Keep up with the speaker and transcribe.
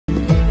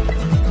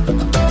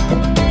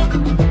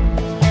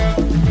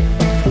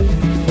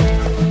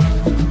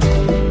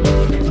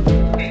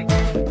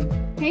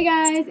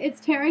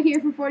Tara here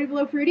from 40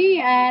 Below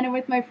Fruity, and I'm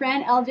with my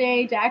friend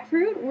LJ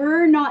Jackfruit.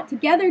 We're not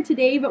together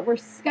today, but we're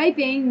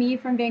Skyping, me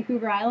from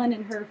Vancouver Island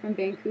and her from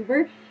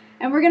Vancouver.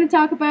 And we're going to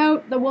talk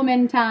about the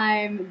woman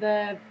time,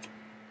 the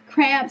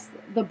cramps,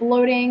 the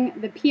bloating,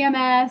 the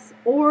PMS,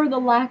 or the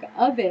lack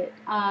of it,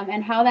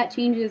 and how that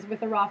changes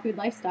with a raw food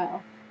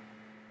lifestyle.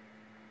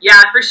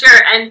 Yeah, for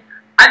sure. And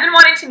I've been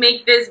wanting to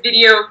make this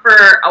video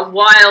for a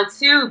while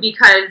too,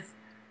 because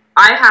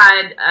I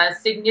had a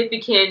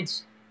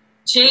significant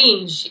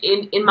change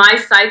in my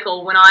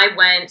cycle when I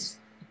went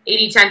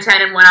 80-10-10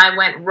 and when I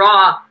went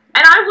raw.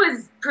 And I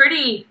was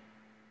pretty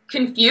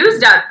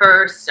confused at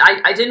first.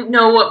 I didn't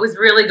know what was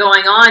really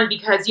going on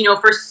because, you know,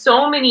 for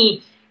so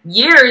many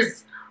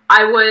years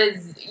I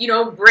was, you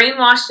know,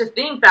 brainwashed to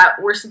think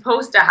that we're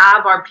supposed to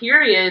have our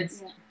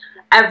periods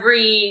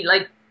every,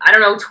 like, I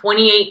don't know,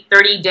 28,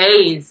 30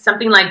 days,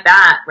 something like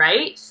that,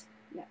 right?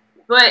 Yeah.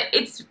 But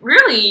it's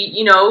really,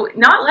 you know,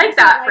 not like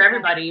that for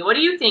everybody. What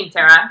do you think,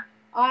 Tara?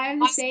 I'm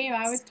the same.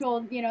 I was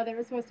told, you know, they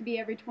were supposed to be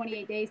every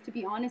 28 days. To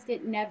be honest,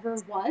 it never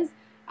was.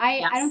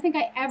 I don't think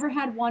I ever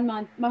had 1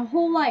 month, my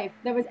whole life,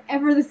 that was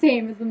ever the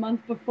same as the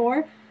month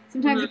before.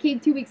 Sometimes it came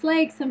 2 weeks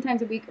late,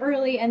 sometimes a week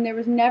early, and there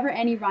was never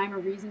any rhyme or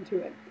reason to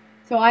it.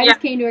 So I just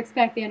came to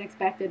expect the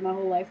unexpected my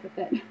whole life with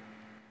it.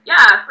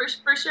 Yeah,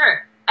 for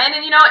sure.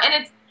 And, you know, and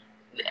it's,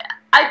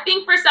 I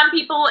think for some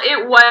people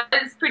it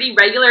was pretty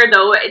regular,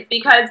 though. It's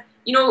because,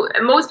 you know,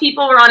 most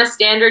people were on a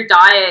standard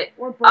diet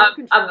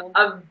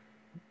of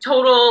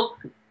total,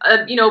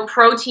 you know,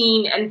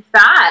 protein and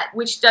fat,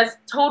 which does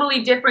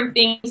totally different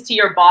things to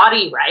your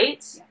body,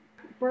 right? Yeah.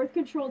 Birth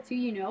control, too,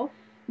 you know.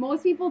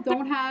 Most people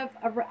don't have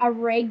a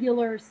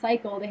regular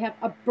cycle. They have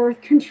a birth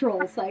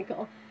control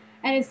cycle.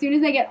 And as soon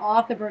as they get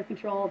off the birth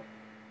control,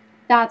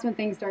 that's when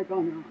things start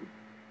going wrong.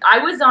 I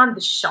was on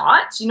the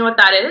shot. Do you know what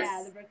that is?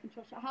 Yeah, the birth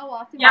control shot. How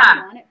often were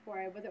you on it for?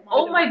 Was it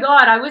Oh my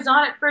God, I was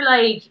on it for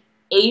like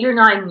 8 or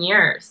 9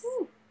 years.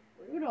 Ooh,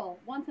 brutal.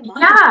 Once a month.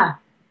 Yeah.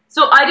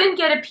 So I didn't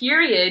get a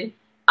period,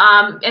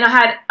 and I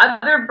had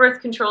other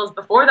birth controls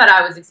before that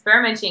I was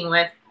experimenting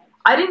with.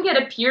 I didn't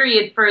get a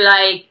period for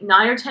like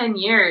 9 or 10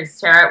 years,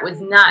 Tara. It was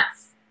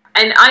nuts.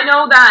 And I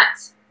know that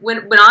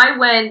when I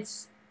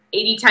went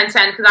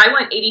 80-10-10, because I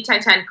went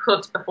 80-10-10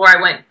 cooked before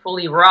I went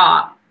fully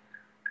raw,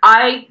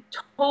 I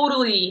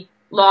totally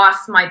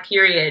lost my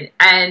period.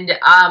 And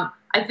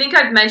I think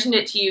I've mentioned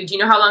it to you. Do you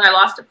know how long I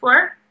lost it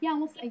for? Yeah,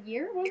 almost a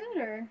year, was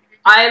it? Or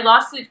I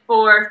lost it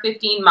for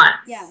 15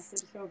 months. Yeah, so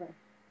just over.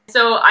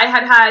 So I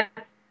had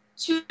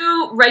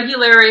 2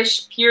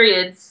 regular-ish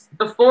periods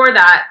before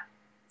that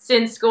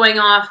since going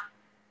off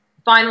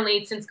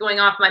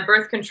my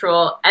birth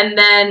control. And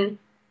then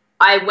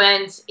I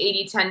went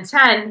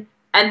 80-10-10,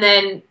 and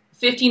then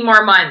 15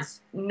 more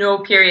months, no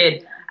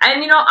period.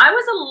 And, you know, I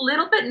was a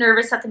little bit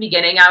nervous at the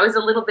beginning. I was a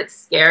little bit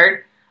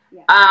scared.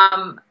 Yeah.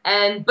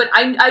 But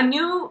I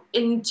knew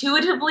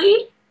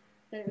intuitively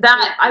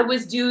that I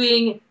was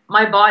doing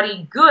my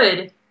body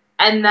good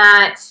and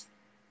that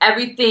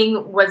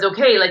everything was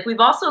okay. Like, we've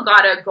also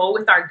got to go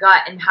with our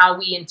gut and how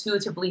we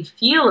intuitively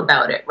feel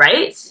about it,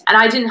 right? Yeah. And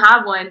I didn't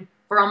have one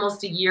for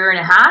almost a year and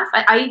a half.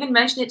 I even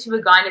mentioned it to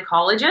a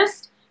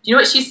gynecologist. Do you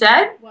know what she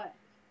said? What?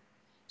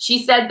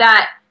 She said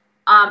that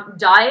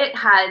diet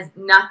has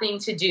nothing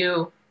to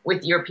do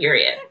with your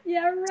period.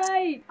 Yeah,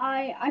 right.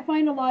 I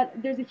find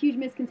there's a huge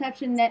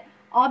misconception that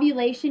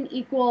ovulation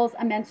equals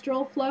a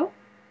menstrual flow,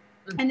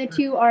 and the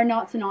two are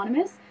not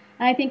synonymous.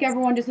 And I think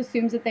everyone just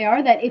assumes that they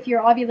are, that if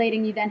you're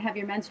ovulating, you then have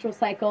your menstrual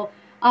cycle.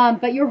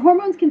 But your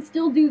hormones can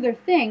still do their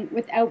thing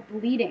without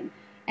bleeding.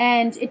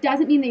 And it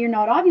doesn't mean that you're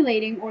not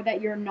ovulating or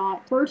that you're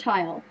not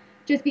fertile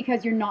just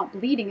because you're not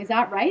bleeding. Is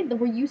that right?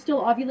 Were you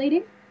still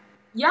ovulating?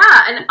 Yeah,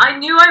 and I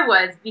knew I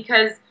was,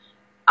 because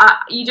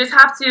you just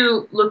have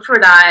to look for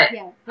that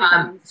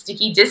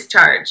sticky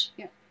discharge.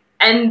 Yeah.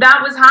 And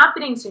that was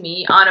happening to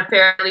me on a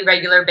fairly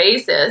regular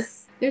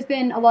basis. There's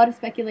been a lot of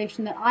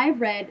speculation that I've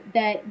read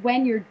that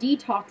when you're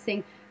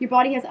detoxing, your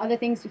body has other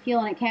things to heal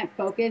and it can't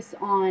focus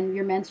on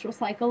your menstrual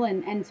cycle,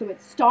 and so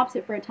it stops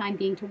it for a time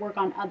being to work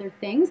on other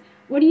things.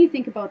 What do you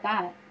think about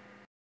that?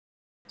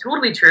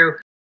 Totally true.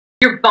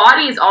 Your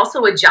body is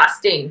also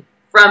adjusting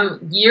from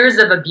years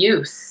of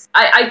abuse.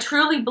 I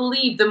truly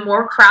believe the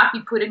more crap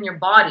you put in your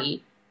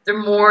body, the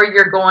more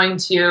you're going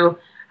to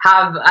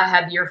have a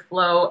heavier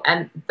flow,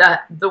 and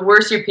the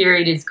worse your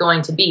period is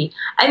going to be.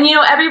 And, you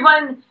know,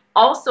 everyone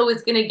also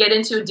is going to get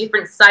into a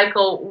different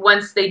cycle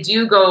once they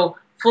do go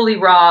fully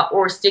raw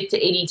or stick to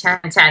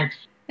 80-10-10.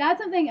 That's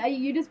something,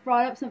 you just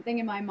brought up something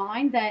in my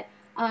mind that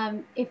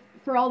if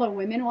for all the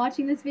women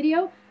watching this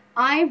video,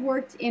 I've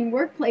worked in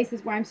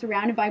workplaces where I'm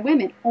surrounded by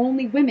women,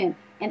 only women,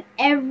 and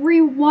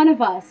every one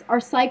of us, our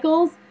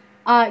cycles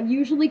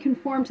usually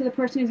conform to the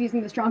person who's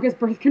using the strongest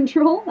birth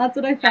control. That's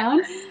what I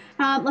found.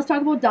 Let's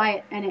talk about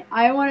diet. And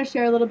I want to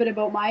share a little bit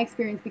about my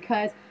experience,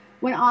 because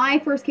when I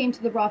first came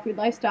to the raw food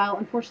lifestyle,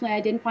 unfortunately, I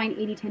didn't find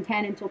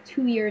 80-10-10 until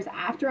 2 years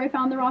after I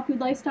found the raw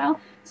food lifestyle.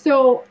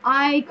 So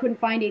I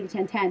couldn't find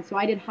 80-10-10, so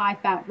I did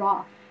high-fat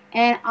raw.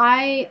 And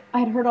I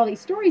had heard all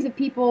these stories of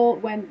people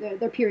when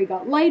their period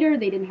got lighter,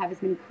 they didn't have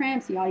as many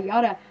cramps, yada,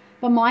 yada.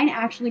 but mine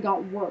actually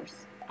got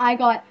worse. I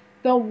got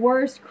the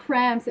worst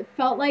cramps. It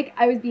felt like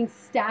I was being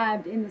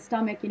stabbed in the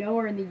stomach, you know,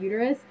 or in the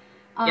uterus.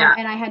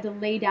 And I had to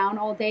lay down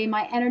all day.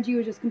 My energy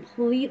was just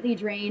completely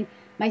drained.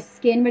 My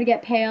skin would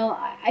get pale.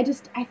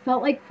 I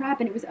felt like crap,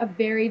 and it was a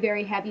very,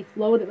 very heavy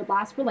flow that would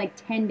last for like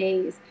 10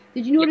 days.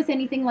 Did you notice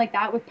anything like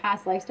that with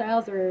past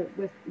lifestyles or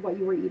with what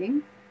you were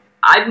eating?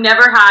 I've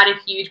never had a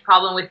huge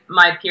problem with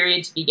my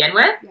period to begin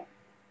with. Yeah.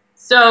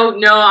 So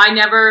no, I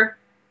never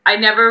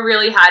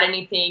really had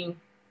anything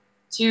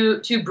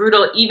too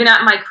brutal, even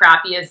at my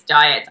crappiest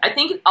diets. I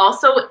think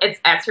also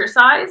it's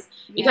exercise,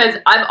 because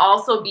I've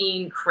also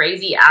been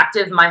crazy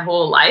active my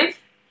whole life.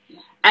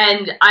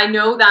 And I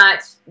know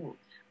that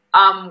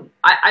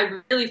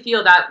I really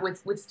feel that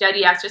with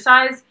steady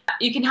exercise,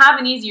 you can have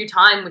an easier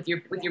time with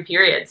your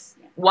periods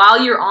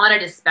while you're on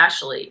it,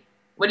 especially.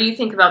 What do you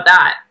think about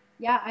that?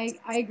 Yeah,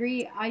 I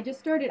agree. I just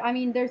started, I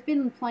mean, there's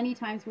been plenty of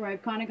times where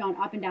I've kind of gone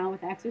up and down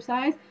with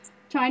exercise,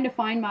 trying to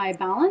find my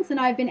balance, and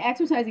I've been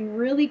exercising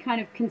really kind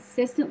of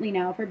consistently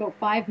now for about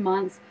 5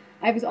 months.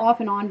 I was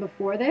off and on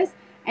before this,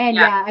 and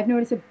yeah, I've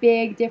noticed a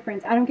big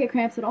difference. I don't get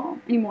cramps at all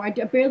anymore. I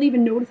barely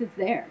even notice it's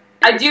there.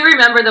 I do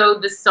remember, though,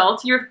 the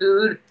saltier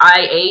food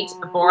I ate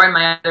before in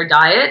my other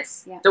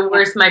diets, the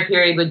worse my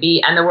period would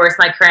be, and the worse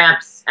my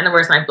cramps, and the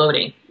worse my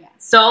bloating.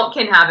 Salt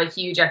can have a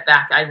huge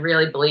effect, I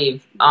really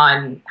believe,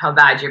 on how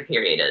bad your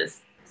period is.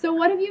 So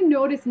what have you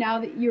noticed now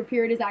that your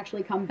period has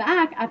actually come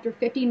back after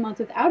 15 months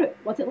without it?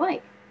 What's it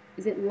like?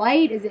 Is it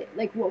light? Is it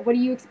like, what do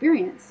you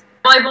experience?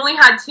 Well, I've only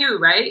had 2,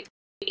 right?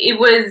 It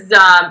was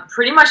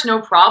pretty much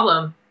no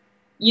problem.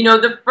 You know,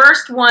 the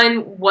first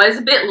one was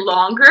a bit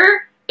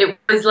longer. It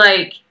was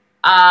like,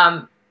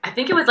 I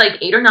think it was like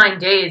 8 or 9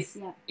 days.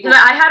 Yeah. Because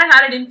I hadn't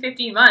had it in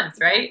 15 months,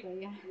 right?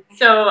 Exactly, yeah.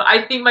 So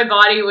I think my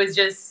body was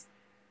just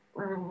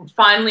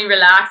finally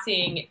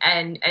relaxing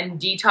and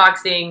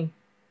detoxing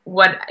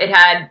what it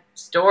had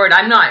stored.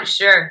 I'm not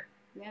sure.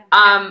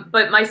 Yeah.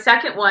 But my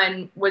second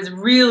one was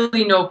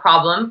really no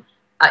problem.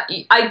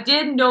 I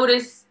did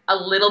notice a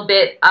little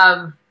bit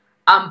of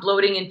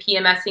bloating and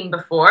PMSing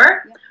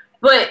before,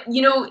 but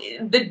you know,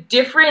 the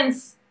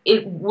difference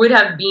it would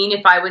have been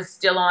if I was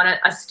still on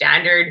a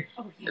standard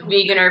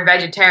vegan or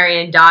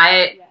vegetarian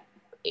diet.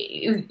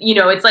 You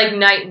know, it's like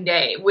night and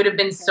day. It would have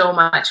been so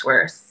much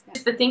worse.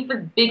 I think the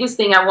biggest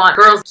thing I want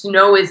girls to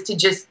know is to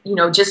just, you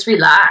know, just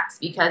relax,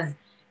 because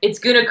it's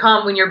going to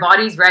come when your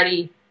body's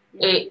ready.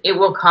 It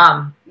will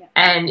come.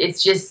 And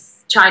it's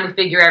just trying to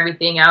figure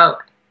everything out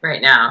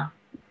right now.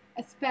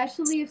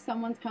 Especially if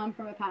someone's come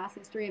from a past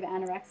history of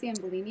anorexia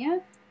and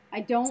bulimia.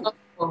 I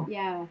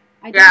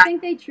don't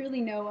think they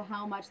truly know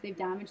how much they've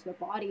damaged their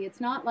body.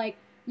 It's not like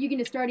you can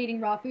just start eating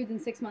raw foods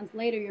and 6 months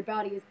later your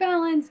body is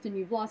balanced and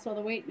you've lost all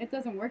the weight. It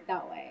doesn't work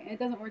that way. And it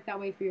doesn't work that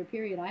way for your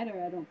period either,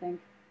 I don't think.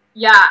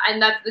 Yeah, and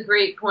that's the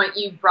great point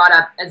you brought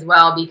up as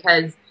well,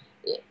 because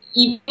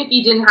even if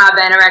you didn't have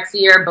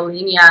anorexia or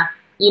bulimia,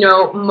 you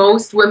know,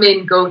 most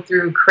women go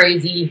through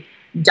crazy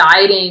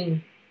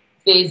dieting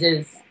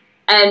phases,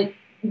 and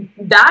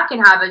that can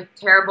have a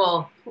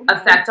terrible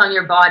effect on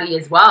your body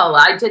as well.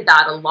 I did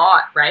that a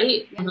lot,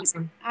 right? Yeah.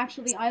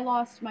 Actually, I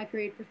lost my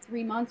period for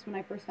 3 months when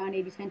I first found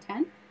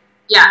 80-10-10.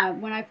 Yeah.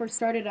 When I first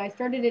started, I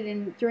started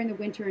it during the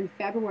winter in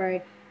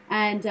February,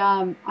 and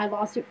I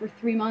lost it for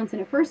 3 months.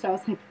 And at first, I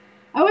was like,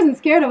 I wasn't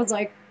scared. I was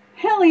like,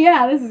 hell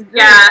yeah, this is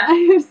great.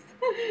 Yeah.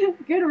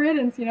 Good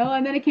riddance, you know.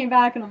 And then it came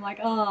back, and I'm like,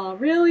 oh,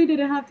 really? Did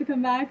it have to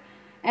come back?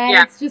 And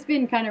it's just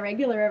been kind of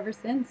regular ever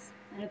since.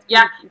 I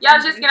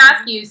was just gonna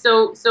ask you.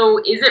 So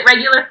is it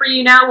regular for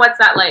you now? What's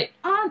that like?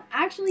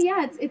 Actually,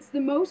 yeah, it's the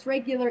most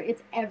regular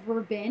it's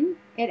ever been.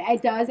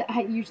 It does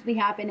usually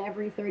happen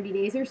every 30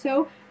 days or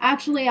so.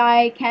 Actually,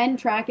 I can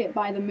track it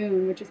by the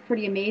moon, which is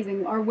pretty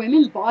amazing. Our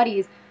women's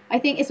bodies, I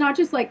think it's not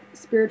just like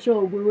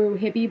spiritual woo-woo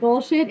hippie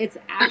bullshit. It's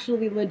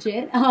actually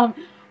legit.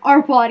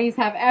 Our bodies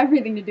have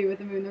everything to do with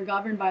the moon. They're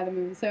governed by the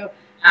moon. So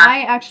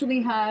I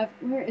actually have,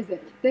 where is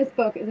it? This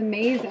book is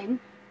amazing.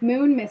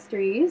 Moon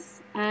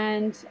Mysteries.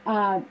 And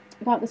I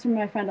got this from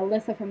my friend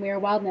Alyssa from We Are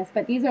Wildness.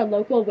 But these are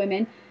local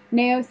women,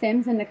 Nao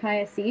Sims and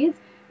Nakaya Seeds.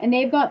 And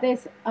they've got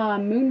this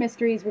Moon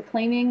Mysteries,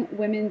 Reclaiming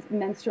Women's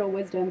Menstrual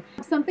Wisdom.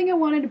 Something I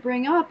wanted to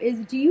bring up is,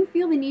 do you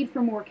feel the need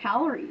for more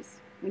calories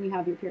when you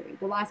have your period?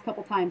 The last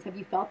couple times, have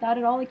you felt that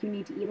at all? Like you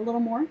need to eat a little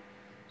more?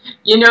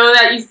 You know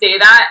that you say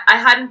that. I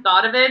hadn't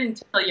thought of it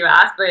until you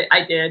asked, but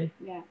I did.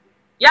 Yeah.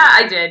 Yeah,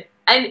 I did.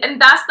 And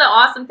that's the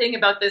awesome thing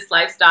about this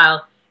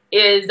lifestyle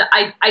is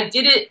I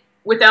did it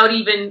without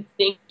even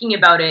thinking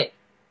about it.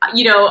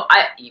 You know,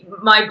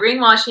 my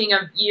brainwashing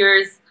of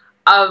years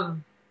of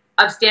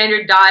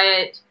standard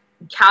diet,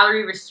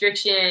 calorie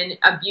restriction,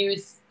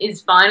 abuse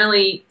is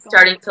finally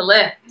starting to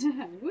lift.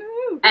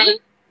 And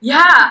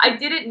yeah, I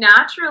did it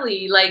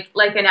naturally, like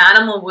an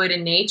animal would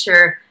in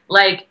nature,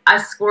 like a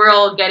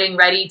squirrel getting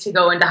ready to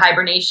go into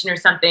hibernation or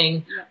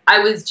something. Yeah. I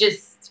was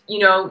just, you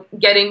know,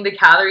 getting the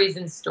calories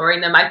and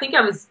storing them. I think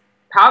I was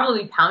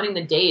probably pounding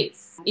the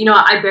dates. You know,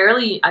 I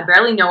barely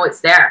know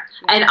it's there.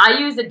 Yeah. And I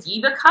use a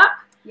Diva cup.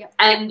 Yep.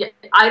 And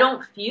I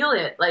don't feel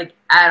it like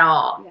at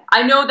all. Yeah.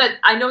 I know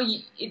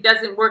it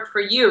doesn't work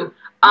for you.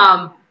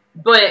 Yeah.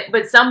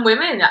 But some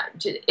women,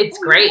 it's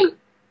great.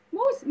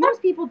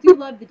 Most people do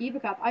love the Diva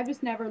Cup. I've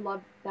just never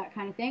loved that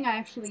kind of thing. I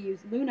actually use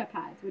Luna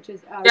pads, which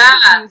is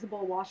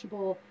reusable,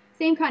 washable,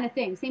 same kind of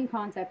thing, same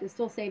concept. It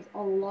still saves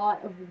a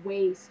lot of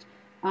waste.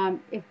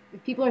 If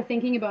people are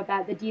thinking about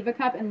that, the Diva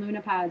Cup and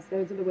Luna pads,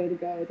 those are the way to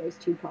go, those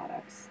two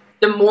products.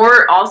 The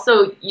more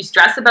also you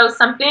stress about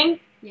something,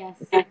 yes,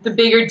 the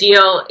bigger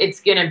deal it's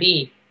going to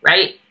be,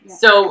 right? Yeah.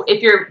 So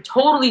if you're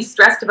totally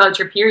stressed about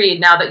your period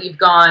now that you've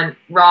gone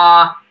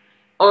raw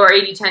or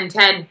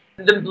 80-10-10,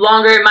 the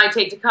longer it might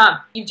take to come.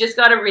 You've just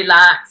got to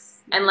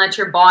relax and let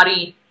your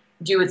body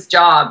do its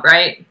job,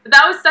 right? But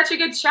that was such a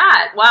good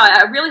chat. Wow,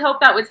 I really hope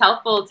that was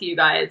helpful to you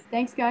guys.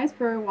 Thanks, guys,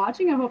 for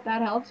watching. I hope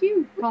that helps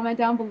you. Comment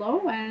down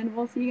below, and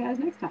we'll see you guys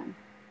next time.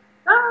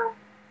 Bye.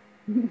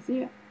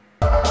 See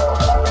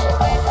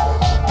ya.